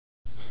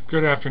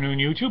Good afternoon,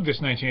 YouTube.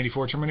 This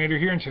 1984 Terminator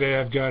here, and today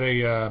I've got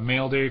a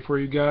mail day for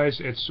you guys.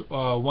 It's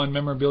one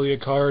memorabilia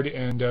card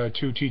and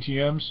two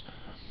TTMs.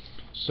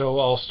 So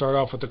I'll start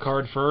off with the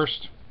card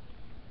first,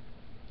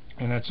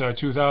 and that's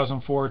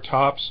 2004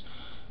 Topps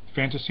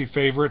Fantasy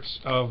Favorites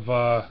of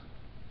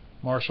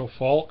Marshall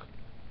Faulk,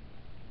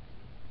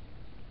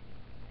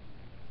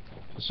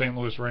 the St.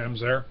 Louis Rams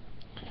there.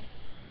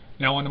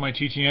 Now on to my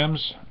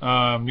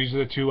TTMs. These are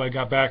the two I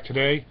got back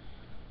today.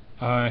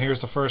 Here's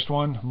the first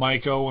one,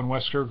 Mike O and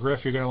Wesker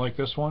Griff. You're going to like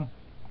this one.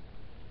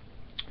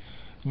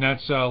 And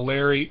that's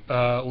Larry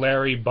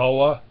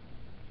Boa,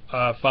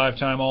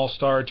 five-time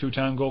All-Star,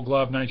 two-time Gold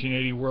Glove,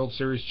 1980 World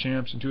Series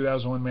champs, and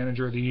 2001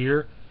 Manager of the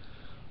Year,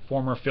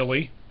 former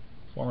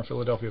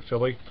Philadelphia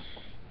Philly.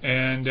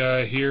 And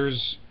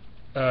here's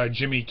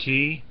Jimmy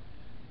Key,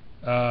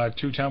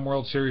 two-time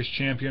World Series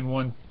champion,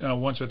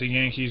 once with the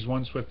Yankees,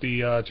 once with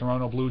the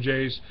Toronto Blue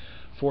Jays,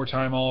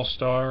 four-time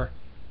All-Star.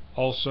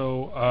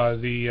 Also,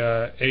 the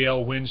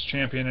AL Wins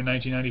champion in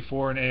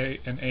 1994 and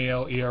an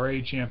AL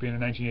ERA champion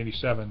in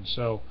 1987.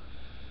 So,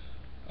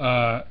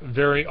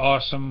 very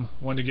awesome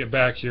one to get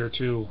back here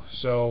too.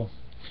 So,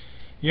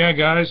 yeah,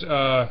 guys.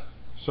 So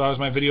that was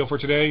my video for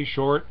today.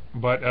 Short,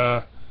 but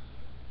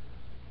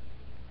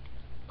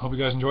hope you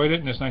guys enjoyed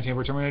it. And this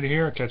 1984 Terminator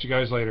here. I'll catch you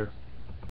guys later.